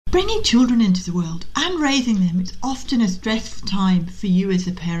Bringing children into the world and raising them is often a stressful time for you as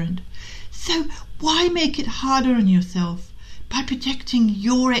a parent. So why make it harder on yourself by projecting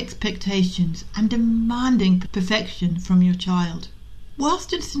your expectations and demanding perfection from your child?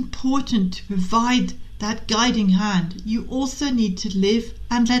 Whilst it's important to provide that guiding hand, you also need to live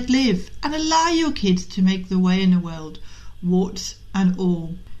and let live and allow your kids to make their way in the world, warts and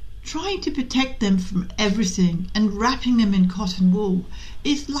all. Trying to protect them from everything and wrapping them in cotton wool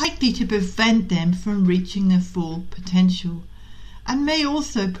is likely to prevent them from reaching their full potential and may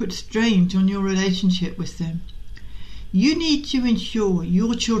also put strain on your relationship with them. You need to ensure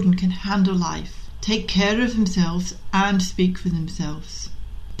your children can handle life, take care of themselves and speak for themselves.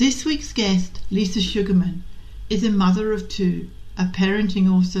 This week's guest, Lisa Sugarman, is a mother of two, a parenting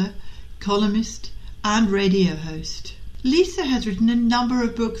author, columnist and radio host. Lisa has written a number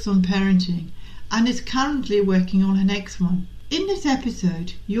of books on parenting and is currently working on her next one. In this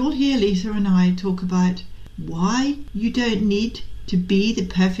episode, you'll hear Lisa and I talk about why you don't need to be the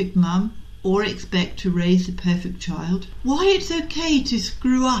perfect mum or expect to raise the perfect child, why it's okay to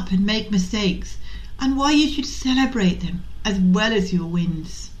screw up and make mistakes, and why you should celebrate them as well as your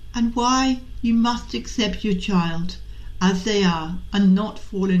wins, and why you must accept your child as they are and not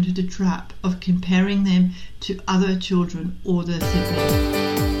fall into the trap of comparing them to other children or their siblings.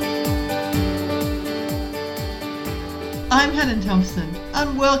 I'm Helen Thompson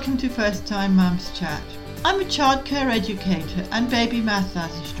and welcome to First Time Mums Chat. I'm a childcare educator and baby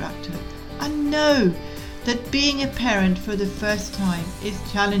massage instructor and know that being a parent for the first time is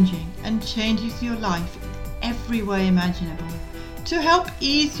challenging and changes your life in every way imaginable. To help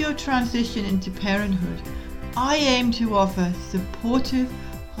ease your transition into parenthood, I aim to offer supportive,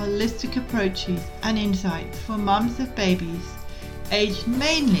 holistic approaches and insights for mums of babies aged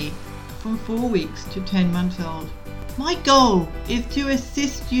mainly from 4 weeks to 10 months old. My goal is to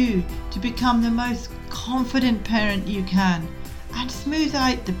assist you to become the most confident parent you can and smooth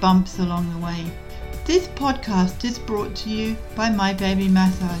out the bumps along the way. This podcast is brought to you by My Baby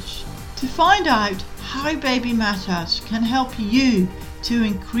Massage. To find out how Baby Massage can help you to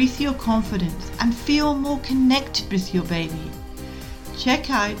increase your confidence and feel more connected with your baby, check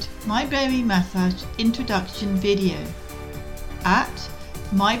out My Baby Massage introduction video at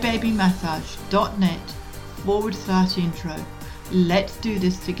mybabymassage.net/intro. Let's do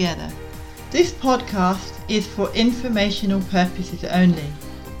this together. This podcast is for informational purposes only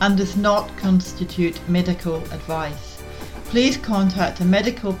and does not constitute medical advice. Please contact a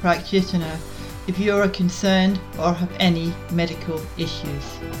medical practitioner if you are concerned or have any medical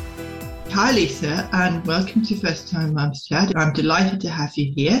issues. Hi Lisa, and welcome to First Time Mums Chat. I'm delighted to have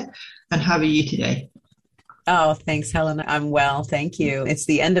you here. And how are you today? Oh, thanks, Helen. I'm well, thank you. It's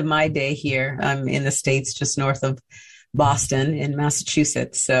the end of my day here. I'm in the States, just north of Boston in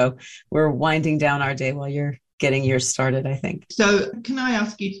Massachusetts. So we're winding down our day while you're getting yours started, I think. So can I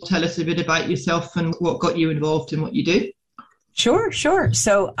ask you to tell us a bit about yourself and what got you involved in what you do? Sure.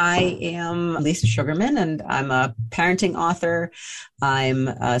 So I am Lisa Sugarman, and I'm a parenting author. I'm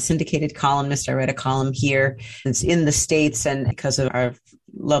a syndicated columnist. I write a column here. It's in the States, and because of our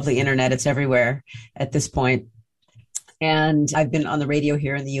lovely internet, it's everywhere at this point. And I've been on the radio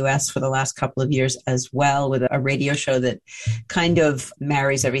here in the U.S. for the last couple of years as well, with a radio show that kind of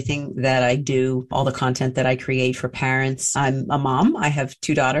marries everything that I do, all the content that I create for parents. I'm a mom. I have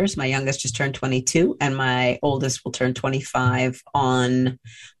two daughters. My youngest just turned 22 and my oldest will turn 25 on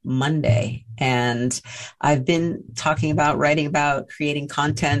Monday. And I've been writing about, creating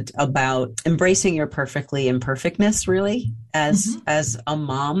content about embracing your perfectly imperfectness, really, as a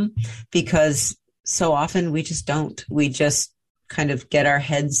mom, because so often we just don't. We just kind of get our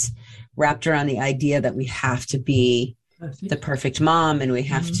heads wrapped around the idea that we have to be the perfect mom and we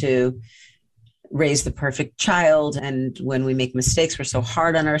have to raise the perfect child. And when we make mistakes, we're so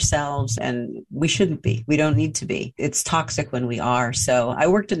hard on ourselves, and we shouldn't be. We don't need to be. It's toxic when we are. So I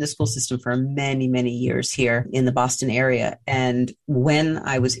worked in the school system for many, many years here in the Boston area. And when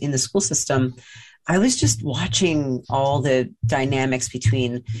I was in the school system, I was just watching all the dynamics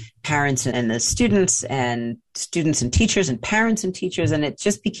between parents and the students and teachers and parents and teachers. And it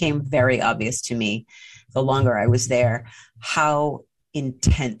just became very obvious to me the longer I was there how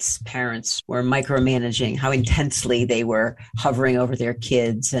intense parents were micromanaging, how intensely they were hovering over their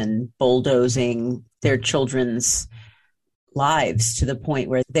kids and bulldozing their children's lives to the point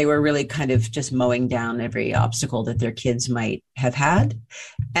where they were really kind of just mowing down every obstacle that their kids might have had.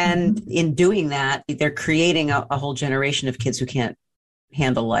 And in doing that, they're creating a whole generation of kids who can't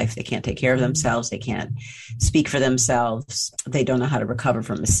handle life. They can't take care of themselves. They can't speak for themselves. They don't know how to recover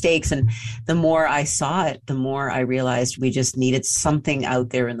from mistakes. And the more I saw it, the more I realized we just needed something out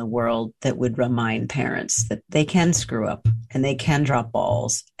there in the world that would remind parents that they can screw up and they can drop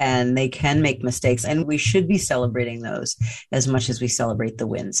balls and they can make mistakes. And we should be celebrating those as much as we celebrate the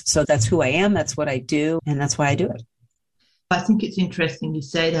wins. So that's who I am. That's what I do. And that's why I do it. I think it's interesting you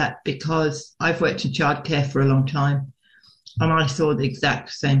say that, because I've worked in childcare for a long time. And I saw the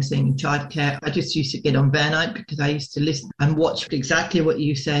exact same thing in childcare. I just used to get on burnout because I used to listen and watch exactly what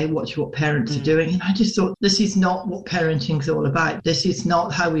you say, watch what parents are doing. And I just thought, this is not what parenting is all about. This is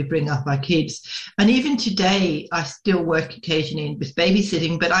not how we bring up our kids. And even today, I still work occasionally with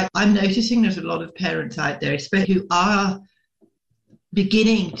babysitting, but I'm noticing there's a lot of parents out there, especially who are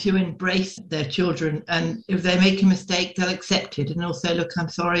beginning to embrace their children. And if they make a mistake, they'll accept it. And they'll say, look, I'm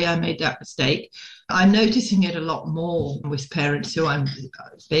sorry I made that mistake. I'm noticing it a lot more with parents who I'm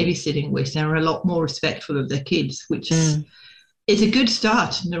babysitting with. They're a lot more respectful of their kids, which is a good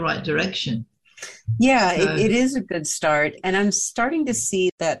start in the right direction. Yeah, it is a good start. And I'm starting to see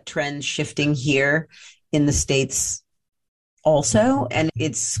that trend shifting here in the States also. And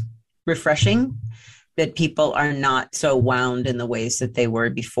it's refreshing that people are not so wound in the ways that they were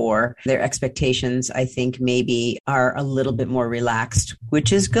before. Their expectations, I think, maybe are a little bit more relaxed,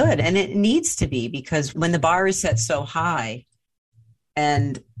 which is good. And it needs to be, because when the bar is set so high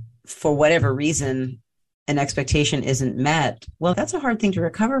and for whatever reason, an expectation isn't met, well, that's a hard thing to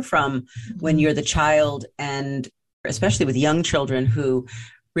recover from when you're the child, and especially with young children who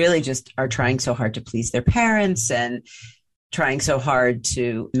really just are trying so hard to please their parents and trying so hard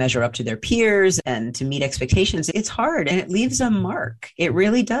to measure up to their peers and to meet expectations. It's hard, and it leaves a mark. It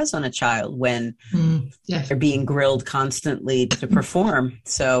really does on a child when they're being grilled constantly to perform.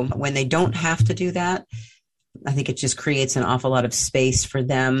 So when they don't have to do that, I think it just creates an awful lot of space for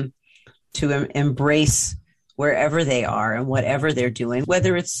them to embrace wherever they are and whatever they're doing,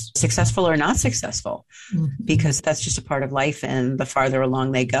 whether it's successful or not successful, because that's just a part of life. And the farther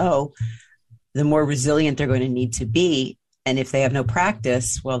along they go, the more resilient they're going to need to be. And if they have no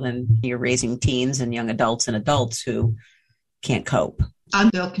practice, well, then you're raising teens and young adults and adults who can't cope.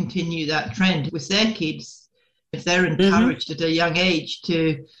 And they'll continue that trend with their kids if they're encouraged at a young age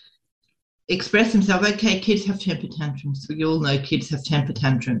to express themselves. Okay, kids have temper tantrums. We all know kids have temper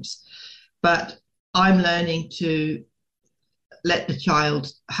tantrums. But I'm learning to let the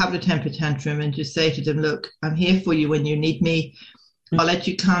child have the temper tantrum and just say to them, look, I'm here for you when you need me. I'll let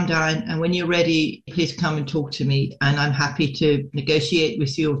you calm down. And when you're ready, please come and talk to me. And I'm happy to negotiate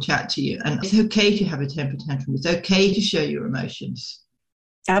with you or chat to you. And it's okay to have a temper tantrum. It's okay to show your emotions.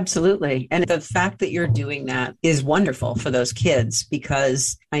 Absolutely. And the fact that you're doing that is wonderful for those kids,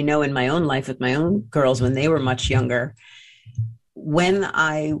 because I know in my own life with my own girls, when they were much younger, when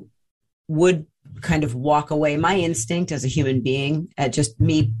I would kind of walk away, my instinct as a human being, just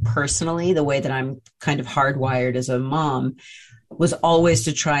me personally, the way that I'm kind of hardwired as a mom, was always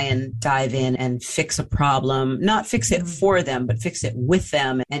to try and dive in and fix a problem, not fix it for them, but fix it with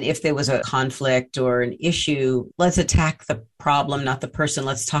them. And if there was a conflict or an issue, let's attack the problem, not the person.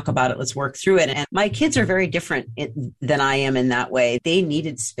 Let's talk about it. Let's work through it. And my kids are very different than I am in that way. They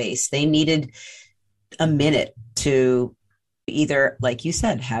needed space. They needed a minute to either, like you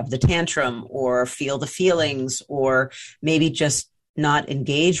said, have the tantrum or feel the feelings, or maybe just not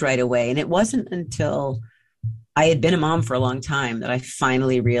engage right away. And it wasn't until I had been a mom for a long time that I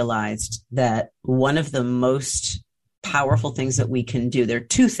finally realized that one of the most powerful things that we can do, there are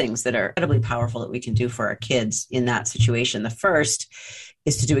two things that are incredibly powerful that we can do for our kids in that situation. The first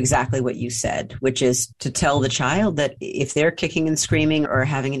is to do exactly what you said, which is to tell the child that if they're kicking and screaming or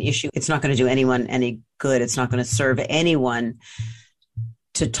having an issue, it's not going to do anyone any good. It's not going to serve anyone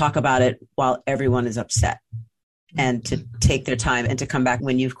to talk about it while everyone is upset, and to take their time and to come back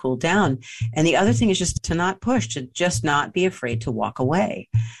when you've cooled down. And the other thing is just to not push, to just not be afraid to walk away,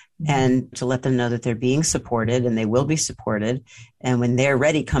 and to let them know that they're being supported and they will be supported. And when they're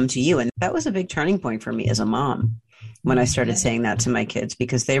ready, come to you. And that was a big turning point for me as a mom when I started saying that to my kids,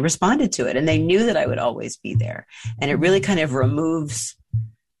 because they responded to it and they knew that I would always be there. And it really kind of removes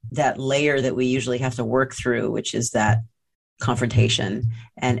that layer that we usually have to work through, which is that confrontation,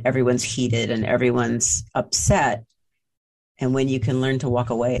 and everyone's heated and everyone's upset. And when you can learn to walk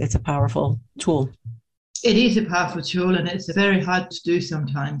away, it's a powerful tool. It is a powerful tool, and it's very hard to do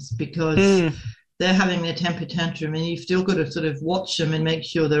sometimes because they're having their temper tantrum and you've still got to sort of watch them and make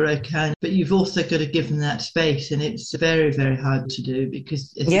sure they're okay. But you've also got to give them that space, and it's very, very hard to do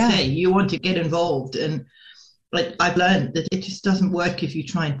because, as you say, you want to get involved. And like I've learned that it just doesn't work if you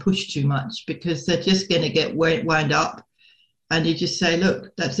try and push too much, because they're just going to get wound up. and you just say,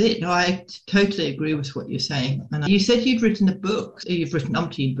 look, that's it. No, I totally agree with what you're saying. And you said you'd written a book. You've written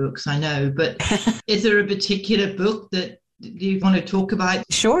umpteen books, I know, but is there a particular book that you want to talk about?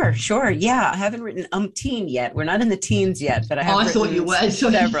 Sure. Yeah, I haven't written umpteen yet. We're not in the teens yet, but I have. I thought you were.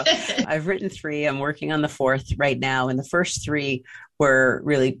 Several. I've written 3. I'm working on the 4th right now, and the first 3 were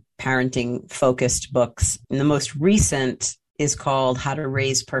really parenting-focused books. And the most recent is called How to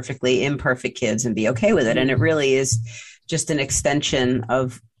Raise Perfectly Imperfect Kids and Be Okay with It, and it really is just an extension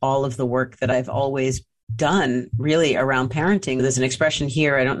of all of the work that I've always done really around parenting. There's an expression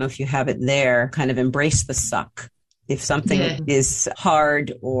here, I don't know if you have it there, kind of embrace the suck. If something is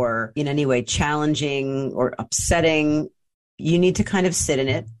hard or in any way challenging or upsetting, you need to kind of sit in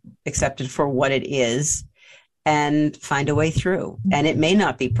it, accept it for what it is, and find a way through. And it may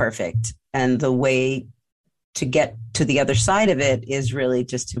not be perfect. And the way to get to the other side of it is really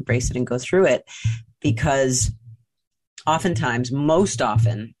just to embrace it and go through it. Because oftentimes, most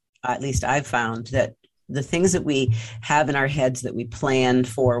often, at least I've found that the things that we have in our heads that we plan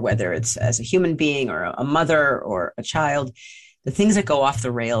for, whether it's as a human being or a mother or a child, the things that go off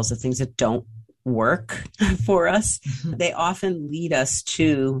the rails, the things that don't work for us, they often lead us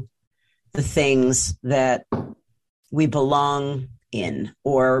to the things that we belong in,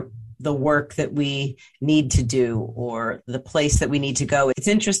 or the work that we need to do, or the place that we need to go. It's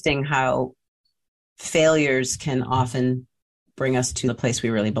interesting how failures can often bring us to the place we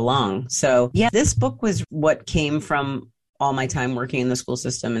really belong. So yeah, this book was what came from all my time working in the school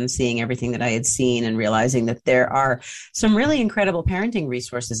system and seeing everything that I had seen and realizing that there are some really incredible parenting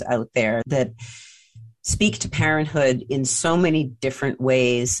resources out there that speak to parenthood in so many different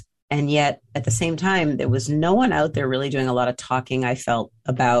ways. And yet at the same time, there was no one out there really doing a lot of talking, I felt,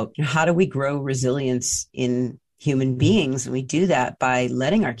 about how do we grow resilience in human beings. And we do that by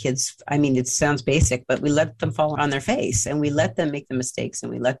letting our kids, I mean, it sounds basic, but we let them fall on their face and we let them make the mistakes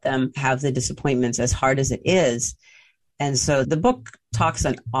and we let them have the disappointments, as hard as it is. And so the book talks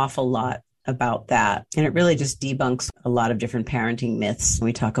an awful lot about that. And it really just debunks a lot of different parenting myths.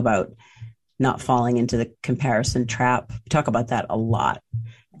 We talk about not falling into the comparison trap. We talk about that a lot,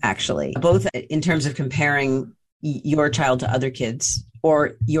 actually, both in terms of comparing your child to other kids,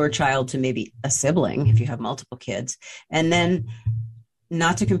 or your child to maybe a sibling if you have multiple kids, and then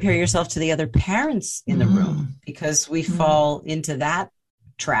not to compare yourself to the other parents in the room, because we fall into that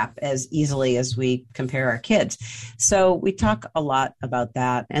trap as easily as we compare our kids. So we talk a lot about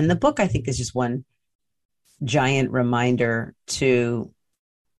that. And the book, I think, is just one giant reminder to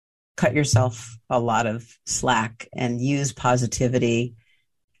cut yourself a lot of slack and use positivity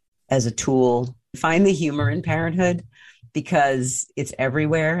as a tool. Find the humor in parenthood, because it's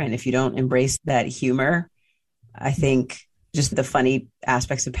everywhere. And if you don't embrace that humor, I think just the funny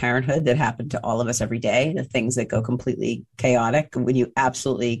aspects of parenthood that happen to all of us every day, the things that go completely chaotic, when you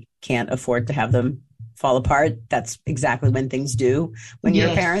absolutely can't afford to have them fall apart, that's exactly when things do when you're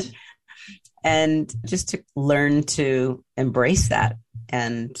a parent. And just to learn to embrace that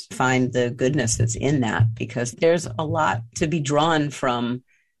and find the goodness that's in that, because there's a lot to be drawn from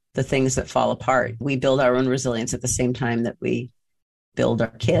the things that fall apart. We build our own resilience at the same time that we build our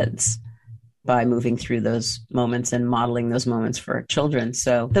kids by moving through those moments and modeling those moments for our children.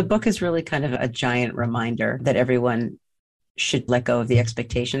 So the book is really kind of a giant reminder that everyone should let go of the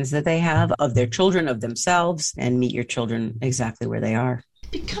expectations that they have of their children, of themselves, and meet your children exactly where they are.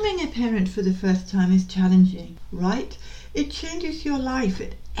 Becoming a parent for the first time is challenging, right? It changes your life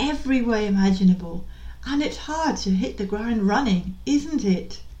in every way imaginable, and it's hard to hit the ground running, isn't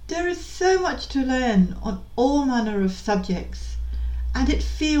it? There is so much to learn on all manner of subjects, and it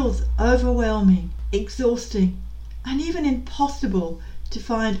feels overwhelming, exhausting, and even impossible to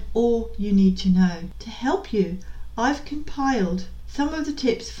find all you need to know. To help you, I've compiled some of the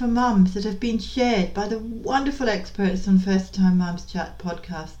tips for mums that have been shared by the wonderful experts on First Time Mums Chat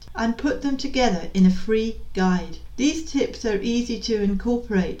podcast, and put them together in a free guide. These tips are easy to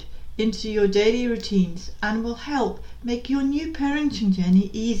incorporate into your daily routines and will help make your new parenting journey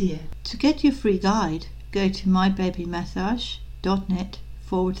easier. To get your free guide, go to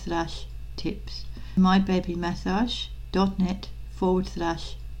mybabymassage.net/tips.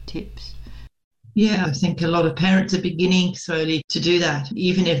 mybabymassage.net/tips. Yeah, I think a lot of parents are beginning slowly to do that.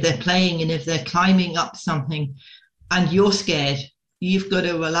 Even if they're playing and if they're climbing up something and you're scared, you've got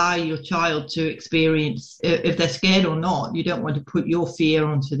to allow your child to experience, if they're scared or not, you don't want to put your fear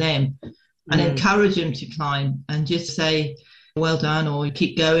onto them, and encourage them to climb and just say, well done, or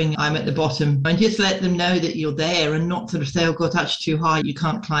keep going, I'm at the bottom, and just let them know that you're there, and not sort of say, oh God, that's too high, you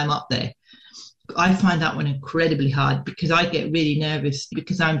can't climb up there. I find that one incredibly hard, because I get really nervous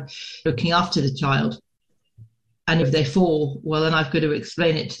because I'm looking after the child. And if they fall, well, then I've got to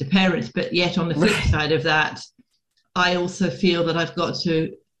explain it to the parents. But yet on the flip side of that, I also feel that I've got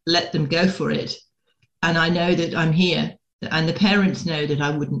to let them go for it. And I know that I'm here, and the parents know that I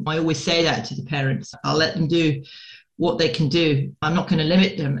wouldn't. I always say that to the parents. I'll let them do what they can do. I'm not going to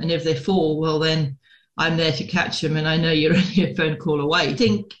limit them. And if they fall, well, then I'm there to catch them, and I know you're only a phone call away. I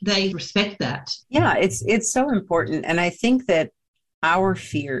think they respect that. Yeah, it's so important. And I think that our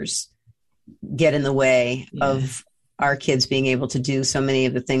fears get in the way of our kids being able to do so many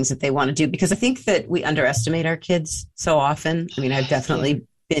of the things that they want to do, because I think that we underestimate our kids so often. I mean, I've definitely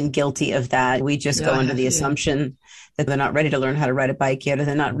been guilty of that. We just go under the assumption that they're not ready to learn how to ride a bike yet, or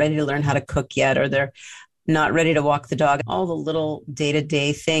they're not ready to learn how to cook yet, or they're not ready to walk the dog, all the little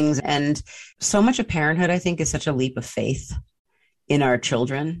day-to-day things. And so much of parenthood, I think, is such a leap of faith in our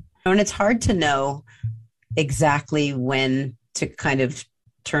children. And it's hard to know exactly when to kind of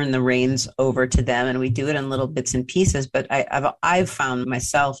turn the reins over to them. And we do it in little bits and pieces. But I've found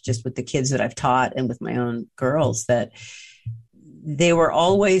myself, just with the kids that I've taught and with my own girls, that they were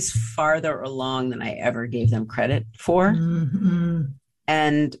always farther along than I ever gave them credit for. Mm-hmm.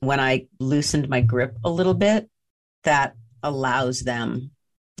 And when I loosened my grip a little bit, that allows them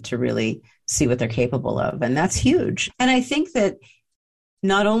to really see what they're capable of. And that's huge. And I think that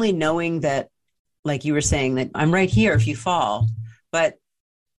not only knowing that, like you were saying, that I'm right here if you fall, but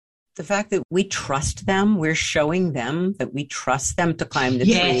the fact that we trust them, we're showing them that we trust them to climb the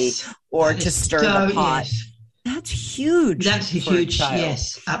tree or to stir the pot. Yes. That's huge. That's huge.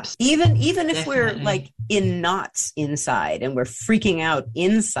 Yes, absolutely. Even if we're like in knots inside and we're freaking out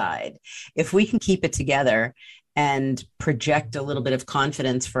inside, if we can keep it together and project a little bit of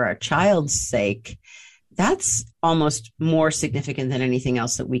confidence for our child's sake, that's almost more significant than anything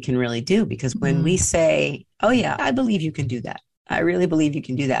else that we can really do. Because when we say, oh yeah, I believe you can do that. I really believe you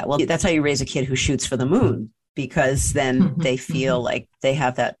can do that. Well, that's how you raise a kid who shoots for the moon, because then they feel like they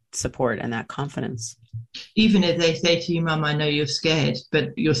have that support and that confidence. Even if they say to you, Mum, I know you're scared, but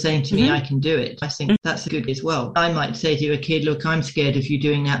you're saying to me, I can do it. I think that's good as well. I might say to a kid, look, I'm scared of you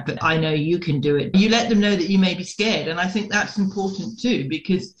doing that, but I know you can do it. You let them know that you may be scared. And I think that's important too,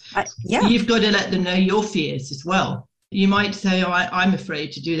 because you've got to let them know your fears as well. You might say, oh, I'm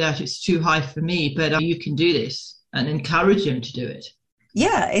afraid to do that. It's too high for me, but you can do this, and encourage them to do it.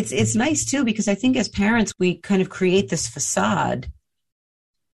 Yeah, it's nice too, because I think as parents, we kind of create this facade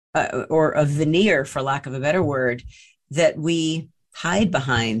or a veneer, for lack of a better word, that we hide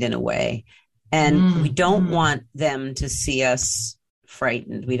behind in a way. And we don't want them to see us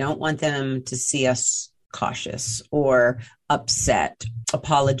frightened. We don't want them to see us cautious or upset,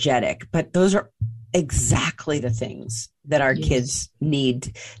 apologetic. But those are exactly the things that our kids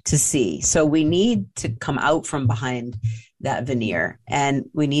need to see. So we need to come out from behind that veneer, and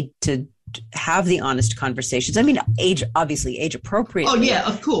we need to have the honest conversations. I mean, age appropriate. Oh yeah,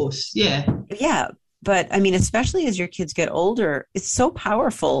 of course. Yeah. Yeah. But I mean, especially as your kids get older, it's so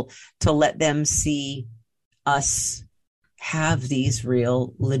powerful to let them see us have these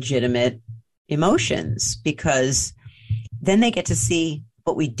real legitimate emotions, because then they get to see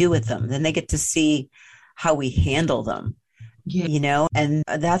what we do with them. Then they get to see how we handle them, and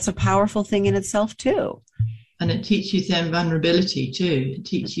that's a powerful thing in itself too. And it teaches them vulnerability too. It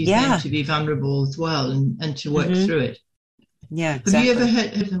teaches them to be vulnerable as well, and to work through it. Yeah, exactly. Have you ever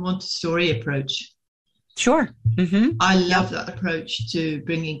heard of the Montessori approach? Sure. Mm-hmm. I love that approach to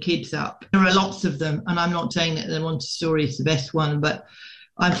bringing kids up. There are lots of them, and I'm not saying that the Montessori is the best one, but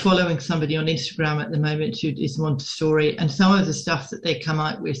I'm following somebody on Instagram at the moment who is Montessori, and some of the stuff that they come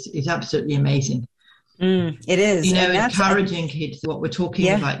out with is absolutely amazing. It is. Encouraging kids, what we're talking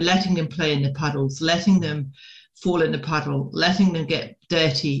about, letting them play in the puddles, letting them fall in the puddle, letting them get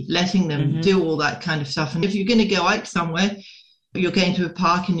dirty, letting them do all that kind of stuff. And if you're going to go out somewhere, you're going to a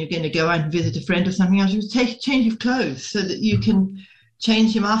park and you're going to go out and visit a friend or something else, you take a change of clothes so that you can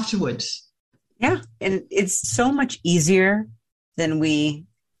change them afterwards. Yeah. And it's so much easier than we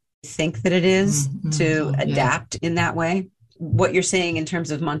think that it is to adapt in that way. What you're saying in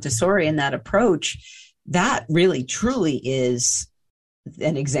terms of Montessori and that approach, that really truly is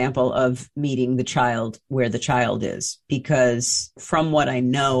an example of meeting the child where the child is. Because from what I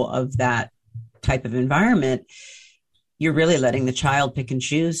know of that type of environment, you're really letting the child pick and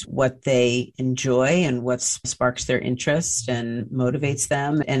choose what they enjoy and what sparks their interest and motivates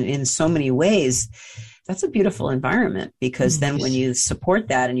them. And in so many ways, that's a beautiful environment, because then when you support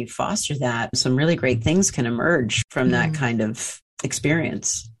that and you foster that, some really great things can emerge from that kind of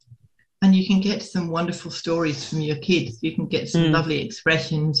experience. And you can get some wonderful stories from your kids. You can get some lovely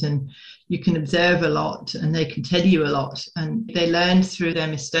expressions, and you can observe a lot, and they can tell you a lot, and they learn through their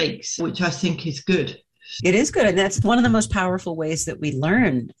mistakes, which I think is good. It is good. And that's one of the most powerful ways that we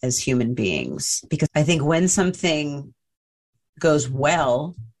learn as human beings, because I think when something goes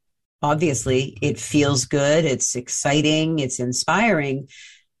well, obviously it feels good, it's exciting, it's inspiring.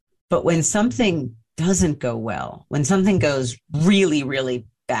 But when something doesn't go well, when something goes really, really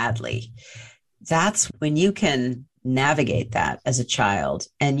badly, that's when you can navigate that as a child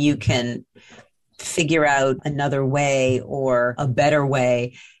and you can figure out another way or a better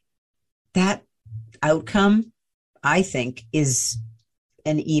way. That outcome, I think, is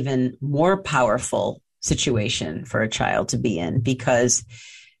an even more powerful situation for a child to be in, because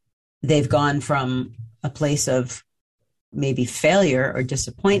they've gone from a place of maybe failure or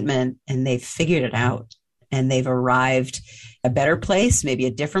disappointment and they've figured it out and they've arrived a better place, maybe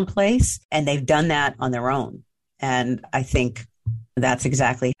a different place, and they've done that on their own. And I think that's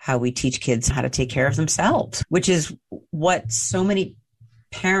exactly how we teach kids how to take care of themselves, which is what so many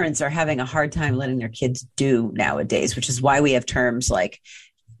parents are having a hard time letting their kids do nowadays, which is why we have terms like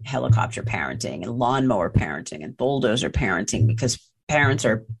helicopter parenting and lawnmower parenting and bulldozer parenting, because parents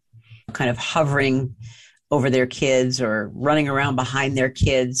are kind of hovering over their kids or running around behind their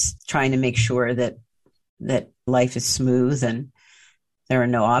kids, trying to make sure that life is smooth and there are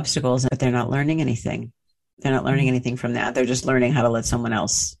no obstacles, but they're not learning anything. They're not learning anything from that. They're just learning how to let someone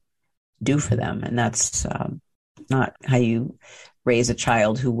else do for them. And that's not how you raise a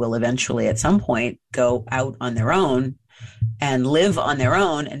child who will eventually at some point go out on their own and live on their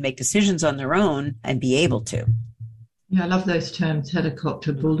own and make decisions on their own and be able to. Yeah, I love those terms,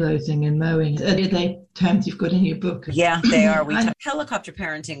 helicopter, bulldozing and mowing. Are they terms you've got in your book? Yeah, they are. Helicopter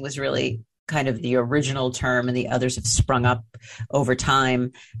parenting was really kind of the original term, and the others have sprung up over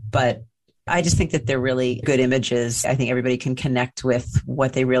time. But I just think that they're really good images. I think everybody can connect with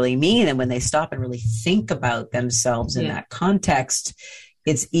what they really mean. And when they stop and really think about themselves in that context,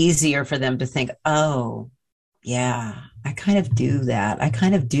 it's easier for them to think, oh, yeah, I kind of do that. I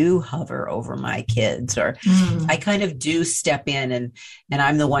kind of do hover over my kids, or I kind of do step in and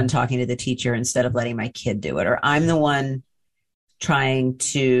I'm the one talking to the teacher instead of letting my kid do it. Or I'm the one trying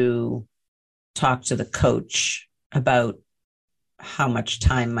to talk to the coach about how much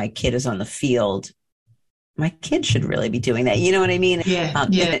time my kid is on the field. My kid should really be doing that. You know what I mean? Yeah.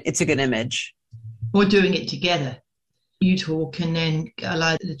 It's a good image. Or doing it together. You talk and then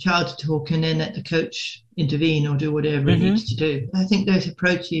allow the child to talk and then let the coach intervene or do whatever it needs to do. I think those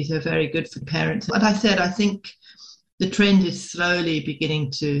approaches are very good for parents. Like I said, I think the trend is slowly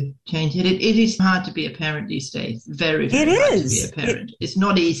beginning to change. It is hard to be a parent these days. Very, very hard to be a parent. It's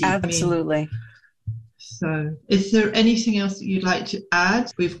not easy. Absolutely. So is there anything else that you'd like to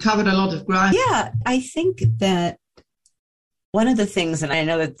add? We've covered a lot of ground. Yeah, I think that one of the things, and I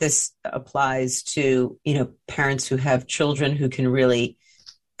know that this applies to, parents who have children who can really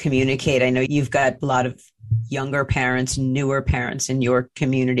communicate. I know you've got a lot of younger parents, newer parents in your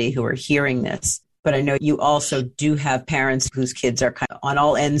community who are hearing this, but I know you also do have parents whose kids are kind of on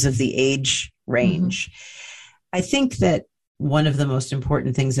all ends of the age range. I think that one of the most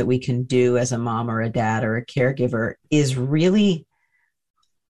important things that we can do as a mom or a dad or a caregiver is really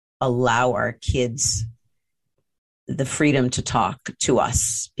allow our kids the freedom to talk to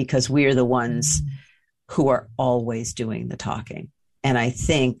us, because we're the ones who are always doing the talking. And I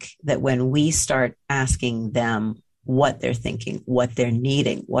think that when we start asking them what they're thinking, what they're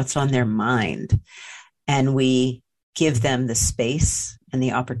needing, what's on their mind, and we give them the space and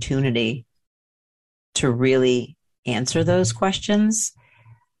the opportunity to really answer those questions,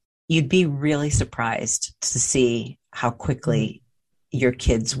 you'd be really surprised to see how quickly your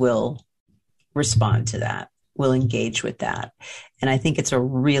kids will respond to that, will engage with that. And I think it's a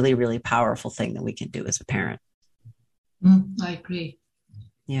really, really powerful thing that we can do as a parent. I agree.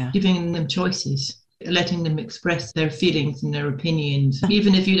 Yeah. Giving them choices, letting them express their feelings and their opinions.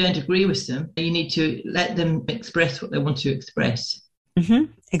 Even if you don't agree with them, you need to let them express what they want to express.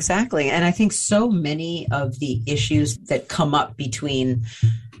 Exactly. And I think so many of the issues that come up between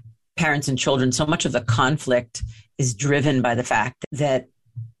parents and children, so much of the conflict is driven by the fact that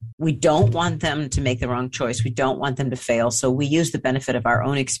we don't want them to make the wrong choice. We don't want them to fail. So we use the benefit of our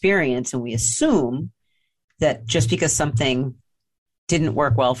own experience and we assume that just because something didn't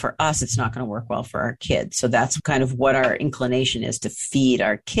work well for us, it's not going to work well for our kids. So that's kind of what our inclination is, to feed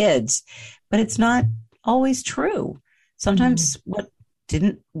our kids. But it's not always true. Sometimes what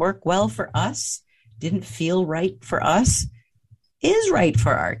didn't work well for us, didn't feel right for us, is right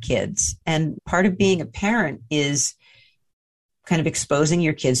for our kids. And part of being a parent is kind of exposing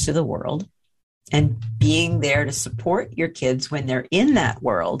your kids to the world and being there to support your kids when they're in that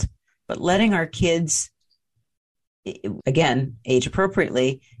world, but letting our kids, again, age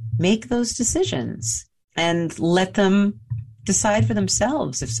appropriately, make those decisions. and let them decide for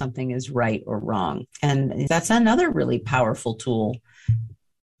themselves if something is right or wrong. And that's another really powerful tool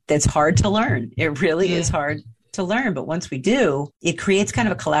that's hard to learn. It really is hard to learn. But once we do, it creates kind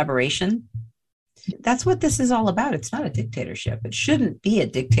of a collaboration. That's what this is all about. It's not a dictatorship. It shouldn't be a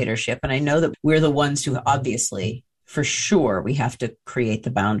dictatorship. And I know that we're the ones who obviously, for sure, we have to create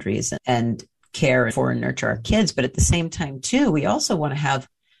the boundaries and care for and nurture our kids. But at the same time, too, we also want to have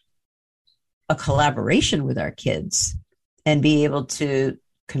a collaboration with our kids and be able to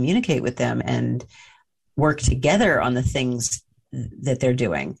communicate with them and work together on the things that they're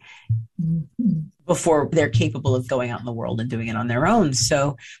doing before they're capable of going out in the world and doing it on their own.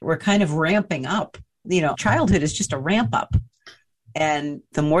 So we're kind of ramping up. Childhood is just a ramp up. And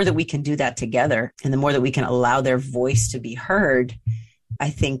the more that we can do that together and the more that we can allow their voice to be heard, I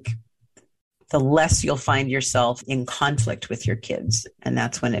think the less you'll find yourself in conflict with your kids. And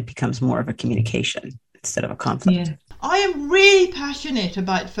that's when it becomes more of a communication instead of a conflict. Yeah. I am really passionate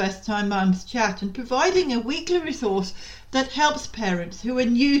about First Time Mums Chat and providing a weekly resource that helps parents who are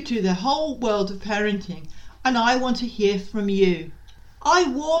new to the whole world of parenting, and I want to hear from you. I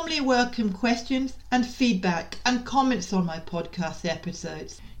warmly welcome questions and feedback and comments on my podcast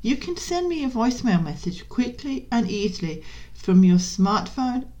episodes. You can send me a voicemail message quickly and easily from your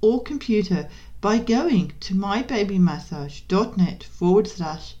smartphone or computer by going to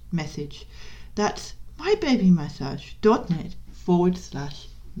mybabymassage.net/message. That's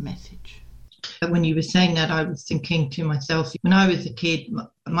mybabymassage.net/message. When you were saying that, I was thinking to myself, when I was a kid,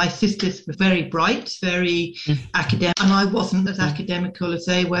 my sisters were very bright, very academic, and I wasn't as academical as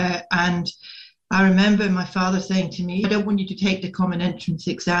they were. And I remember my father saying to me, I don't want you to take the common entrance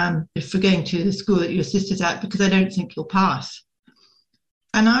exam for going to the school that your sister's at because I don't think you'll pass.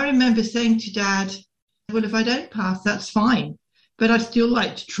 And I remember saying to Dad, well, if I don't pass, that's fine, but I'd still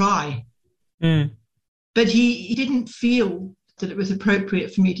like to try. But he didn't feel that it was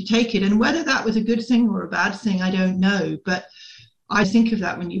appropriate for me to take it. And whether that was a good thing or a bad thing, I don't know. But I think of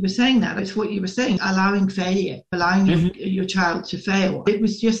that when you were saying that. It's what you were saying, allowing failure, allowing your child to fail. It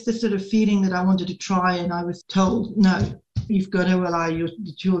was just the sort of feeling that I wanted to try, and I was told, no, you've got to allow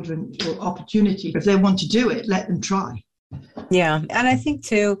the children your opportunity. If they want to do it, let them try. Yeah. And I think,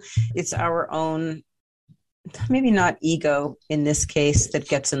 too, it's our own, maybe not ego in this case that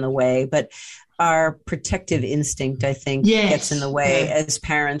gets in the way, but our protective instinct, I think, gets in the way as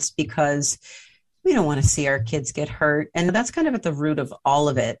parents because we don't want to see our kids get hurt. And that's kind of at the root of all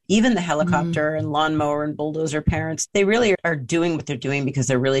of it. Even the helicopter and lawnmower and bulldozer parents, they really are doing what they're doing because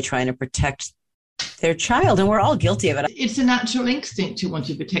they're really trying to protect their child. And we're all guilty of it. It's a natural instinct to want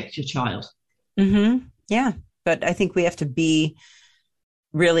to protect your child. Yeah. But I think we have to be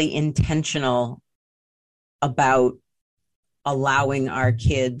really intentional about allowing our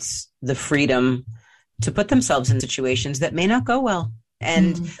kids the freedom to put themselves in situations that may not go well.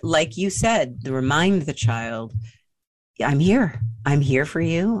 And like you said, remind the child, I'm here. I'm here for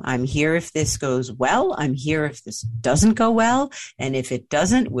you. I'm here if this goes well. I'm here if this doesn't go well. And if it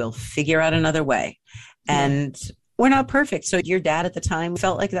doesn't, we'll figure out another way. And we're not perfect. So your dad at the time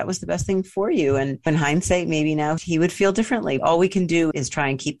felt like that was the best thing for you. And in hindsight, maybe now he would feel differently. All we can do is try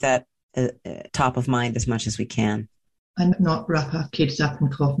and keep that top of mind as much as we can. And not wrap our kids up in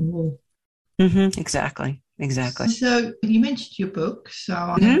cotton wool. Exactly. So you mentioned your book.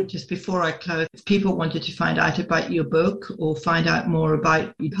 So just before I close, if people wanted to find out about your book or find out more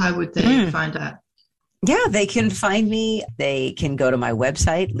about you, how would they find out? Yeah, they can find me. They can go to my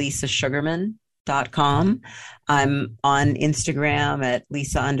website, LisaSugarman.com. I'm on Instagram at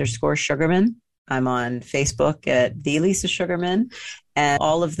Lisa_Sugarman. I'm on Facebook at The Lisa Sugarman. And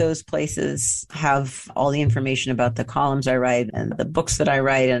all of those places have all the information about the columns I write and the books that I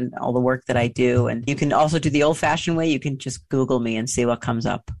write and all the work that I do. And you can also do the old-fashioned way. You can just Google me and see what comes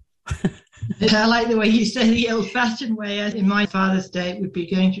up. I like the way you say the old-fashioned way. In my father's day, it would be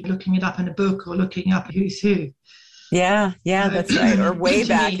looking it up in a book or looking up who's who. Yeah, that's right. Or way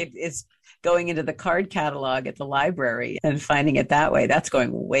back, it's going into the card catalog at the library and finding it that way. That's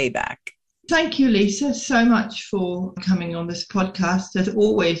going way back. Thank you, Lisa, so much for coming on this podcast. As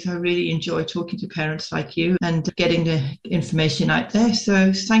always, I really enjoy talking to parents like you and getting the information out there.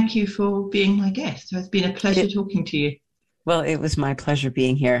 So thank you for being my guest. It's been a pleasure talking to you. Well, it was my pleasure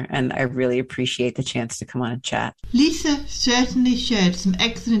being here, and I really appreciate the chance to come on and chat. Lisa certainly shared some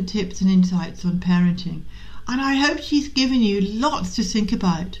excellent tips and insights on parenting, and I hope she's given you lots to think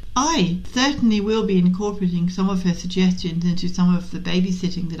about. I certainly will be incorporating some of her suggestions into some of the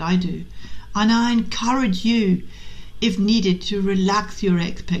babysitting that I do. And I encourage you, if needed, to relax your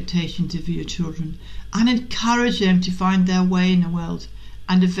expectations of your children and encourage them to find their way in the world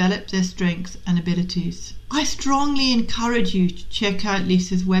and develop their strengths and abilities. I strongly encourage you to check out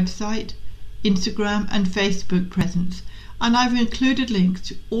Lisa's website, Instagram and Facebook presence, and I've included links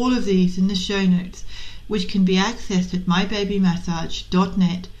to all of these in the show notes, which can be accessed at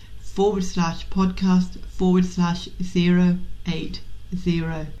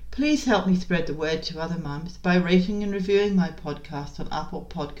mybabymassage.net/podcast/080. Please help me spread the word to other mums by rating and reviewing my podcast on Apple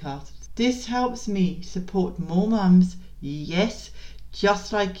Podcasts. This helps me support more mums, yes,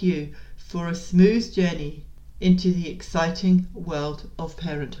 just like you, for a smooth journey into the exciting world of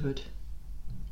parenthood.